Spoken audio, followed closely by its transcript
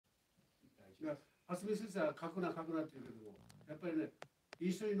蓮見先生は書くなって言うけども、やっぱりね、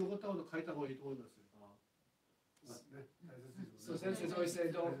印象に残ったこと書いた方がいいと思いますよ。So Sensei's always saying,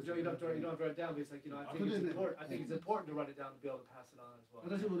 you don't have to write it down, but it's like, I think it's important to write it down to be able to pass it on as well.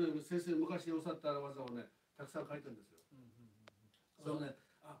 私もね、先生昔教わった技をね、たくさん書いてるんですよ。そうね、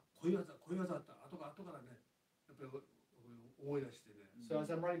こういう技あった、後からね、やっぱり思い出してね。So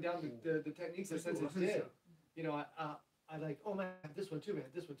as I'm writing down the techniques that Sensei did, I like, oh man, I have this one too, and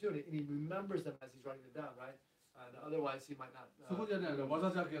he remembers them as he's writing them down, right? And otherwise he might not. そこじゃね、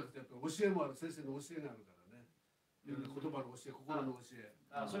技だけじゃなくて、やっぱり教えもある、先生の教えがあるからね。言葉の教え、心の教え。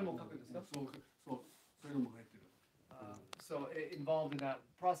それも書くんですか？そういうのも入ってる。So involved in that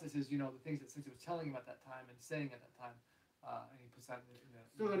process is, the things that Sensei was telling him at that time and saying at that time, and he puts that in the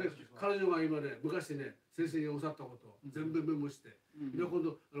だからね、彼女が今ね、昔ね、先生に教わったことを全部メモして、今今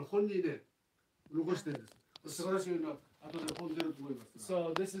度本にね、残してるんです。素晴らしいのは後で本出ると思います。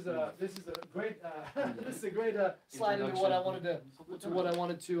So this is a great slide into what I wanted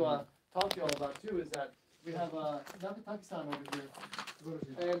to talk to you all about too, is that we have Nakataki-san over here,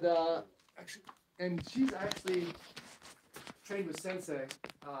 and she's actually trained with Sensei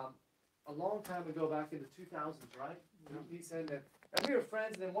a long time ago, back in the 2000s, right? He said that, and we were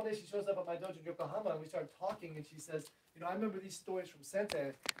friends, and then one day she shows up at my dojo in Yokohama, and we started talking, and she says, I remember these stories from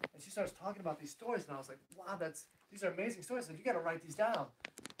Sensei, and she starts talking about these stories, and I was like, wow, these are amazing stories. I said, you got to write these down.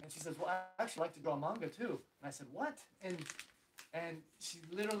 And she says, well, I actually like to draw manga too. And I said, what? And she's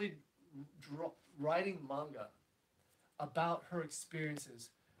literally writing manga about her experiences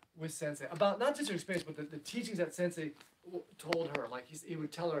with Sensei, about not just her experience, but the teachings that Sensei told her. Like he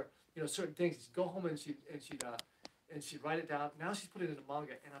would tell her, certain things. She'd go home and she'd write it down. Now she's putting it into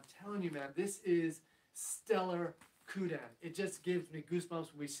manga, and I'm telling you, man, this is stellar kudan. It just gives me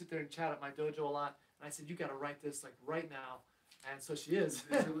goosebumps when we sit there and chat at my dojo a lot. And I said, you got to write this like right now. And so she is.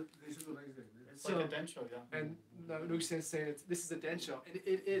 It's like a densho, yeah. And Noguchi Sensei saying this is a densho, and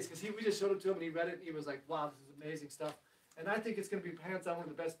it is, because we just showed it to him and he read it and he was like, wow, this is amazing stuff. And I think it's going to be hands down one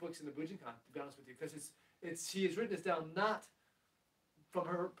of the best books in the Bujinkan, to be honest with you, because she has written this down not from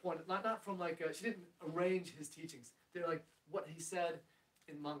her point, not from like she didn't arrange his teachings. They're like what he said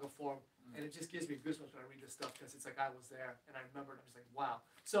in manga form, and it just gives me goosebumps when I read this stuff, because it's like I was there and I remember it. I'm just like, wow.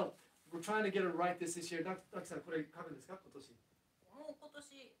 So we're trying to get it right this year. Naki-san, これ書くんですか、今年？もう今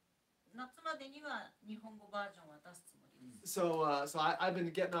年夏までには日本語バージョンは出すつもりです。So I've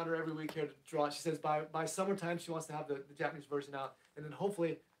been getting on her every week here to draw. She says by summertime she wants to have the Japanese version out, and then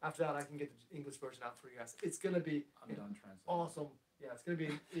hopefully after that I can get the English version out for you guys. It's gonna be awesome. Yeah, it's gonna be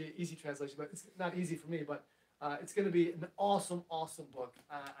an easy translation, but it's not easy for me. But it's gonna be an awesome book.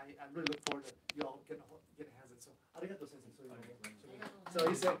 I really look forward to you all getting hands on it. So arigatou sensei. So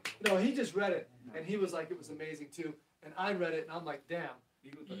he said, he just read it and he was like, it was amazing too. And I read it and I'm like, damn,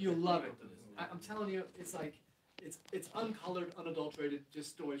 you'll love it. I'm telling you, it's like, it's uncolored, unadulterated, just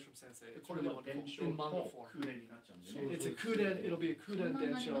stories from Sensei. It's really wonderful in manga form. It's a kuden. It'll be a kuden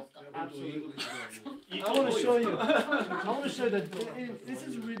densho. Absolutely. I want to show you. That this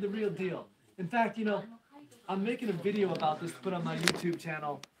is the real deal. In fact, I'm making a video about this to put on my YouTube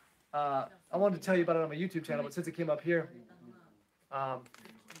channel. I wanted to tell you about it on my YouTube channel, but since it came up here, I'm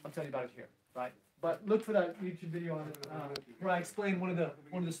telling you about it here, right? But look for that YouTube video on it, where I explain one of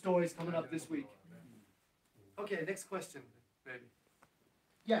the stories coming up this week. Okay, next question, baby.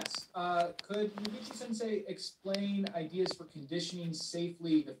 Yes. Could Noguchi Sensei explain ideas for conditioning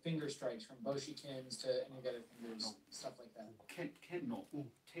safely the finger strikes from boshikins to any of the other fingers, stuff like that? 剣の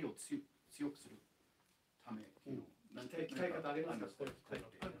手を強くするための使い方ありますか？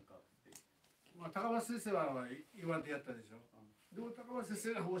高松先生は言われてやったでしょ。でも高松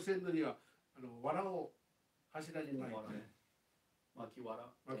先生が教えるのには藁を柱に巻いて。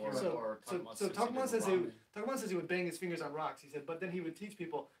So Takuman Sensei would bang his fingers on rocks. He said, but then he would teach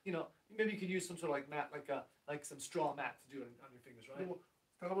people, maybe you could use some sort of like mat, like some straw mat to do it on your fingers, right? でも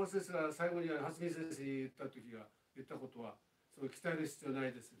高松先生が最後に蓮見先生に言ったことは、そう鍛える必要な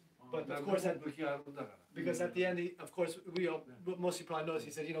いです。But of course, 武器があるんだから。because at the end, of course, most of you probably noticed.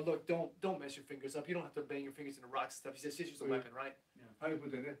 He said, look, don't mess your fingers up. You don't have to bang your fingers into rocks and stuff. He says, just use a weapon, right? パイプ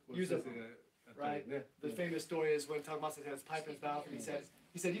でね。Use a right. The famous story is when Takuman Sensei had his pipe in his mouth, and he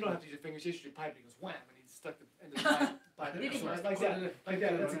said, you don't have to use your fingers, just use your pipe. And he goes, wham, and he stuck the end of the pipe. Like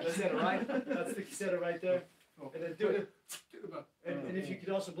that. That's the kiseta, right? That's the kiseta right there. And then do it. And if you could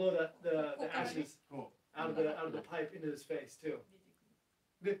also blow the ashes out of the pipe into his face too.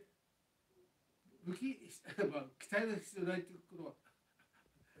 で、武器鍛える必要ないっていうこ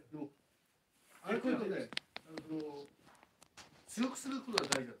とは、ある程度ね、強くすることは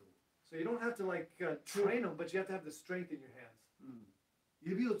大事だと思う。So you don't have to train them, but you have to have the strength in your hands.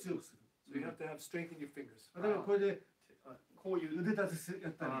 指を強くする。So you have to have strength in your fingers. だからこれでこういう腕立てや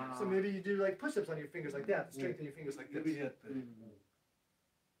ったり、 So maybe you do like push-ups on your fingers like that, strengthen your fingers like 指 this. でやったり。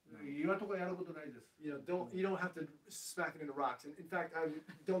岩とかやることないです。 You don't have to smack it into rocks. In fact,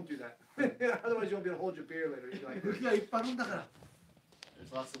 don't do that. Otherwise, you won't be able to hold your beer later. You'll be like, 武器がいっぱいあるんだから。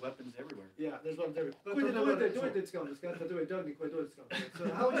 There's lots of weapons everywhere. yeah, there's one there. So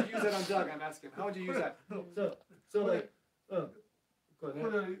how would you use that on Doug? I'm asking. How would you use that? So like, これ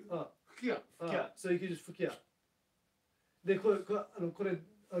吹き矢。 so you can just 吹き矢。で、これ、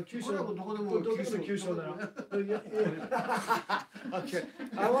急所、これはもうどこでもどこでも急所なの。Okay,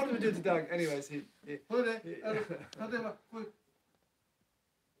 I wanted to do it to Doug. Anyways, he これで、例えばこれ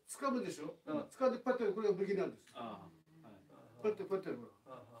掴むでしょ。掴んでパッとこれが武器なんです。パッとこうやってほら。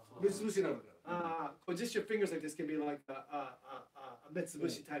目つぶしになるから。well, just your fingers like this can be like a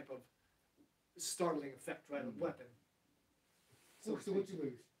Mitsubishi type of startling effect, right? A weapon. こっちもい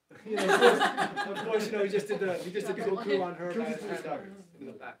いし。You know, of course, he just did Goku on her and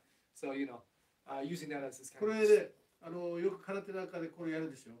that. So using that as his こ kind れでよく空手なんかでこれや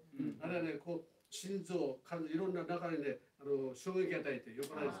るでしょ。あれはねこう心臓、体いろんな中にね衝撃与えて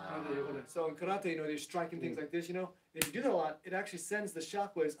横ないです。体横ない。 So in karate, they're striking things like this. If you do that a lot, it actually sends the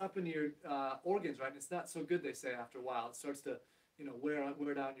shockwaves up into your organs, right? And it's not so good, they say. After a while, it starts to wear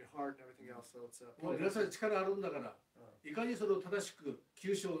down your heart and everything else. So it's もう皆さん力あるんだから。いかにその正しく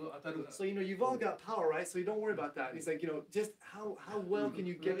急所を当たるか。 So you've all got power, right? So you don't worry about that. He's like, just how well can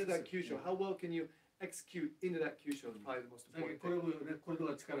you get to that kyusho? How well can you execute into that kyusho is probably the most だけ important どこれ thing. もねこれの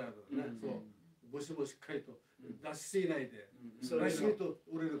が力あるからね。そう。帽子もしっかりと出しすぎないで。 So 出しすぎると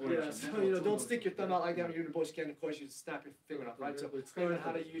折れるから。 yeah, so don't stick your thumb out like that when you're in the bush can. Of course, you snap your finger off, right? So learn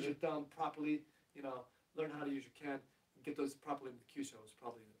how to use your thumb properly. Learn how to use your can. Get those properly in the kyusho is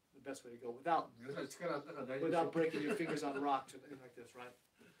probably the best way to go without 皆さん力あったから大丈夫。 without breaking your fingers on rocks or anything like this, right?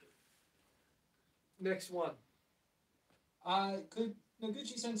 Next one. Could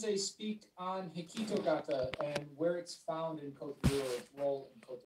Noguchi Sensei speak on Hikitogata and where it's found in Koto, its role in Koto?